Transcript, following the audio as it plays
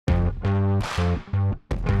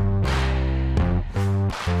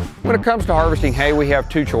When it comes to harvesting hay, we have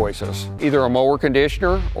two choices, either a mower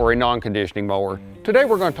conditioner or a non-conditioning mower. Today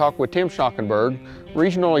we're going to talk with Tim Schockenberg,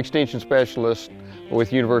 Regional Extension Specialist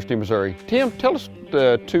with University of Missouri. Tim, tell us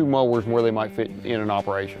the two mowers and where they might fit in an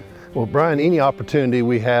operation. Well, Brian, any opportunity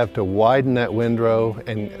we have to widen that windrow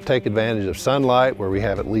and take advantage of sunlight, where we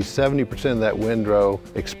have at least 70% of that windrow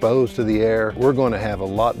exposed to the air, we're going to have a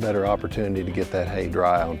lot better opportunity to get that hay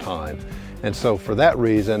dry on time. And so for that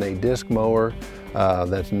reason, a disc mower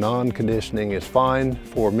that's non-conditioning is fine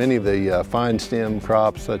for many of the fine stem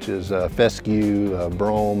crops such as fescue,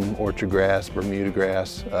 brome, orchard grass, Bermuda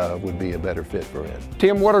grass would be a better fit for it.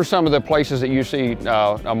 Tim, what are some of the places that you see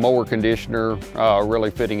a mower conditioner really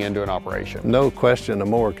fitting into an operation? No question, a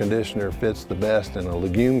mower conditioner fits the best in a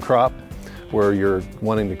legume crop where you're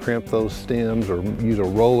wanting to crimp those stems or use a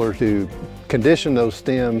roller to condition those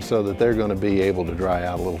stems so that they're going to be able to dry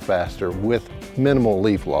out a little faster with minimal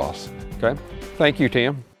leaf loss. Okay. Thank you,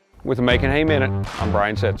 Tim. With the Makin Hay Minute, I'm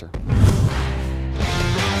Brian Setzer.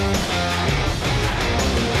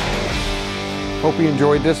 Hope you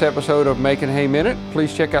enjoyed this episode of Makin Hay Minute.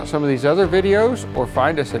 Please check out some of these other videos or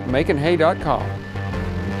find us at makinhay.com.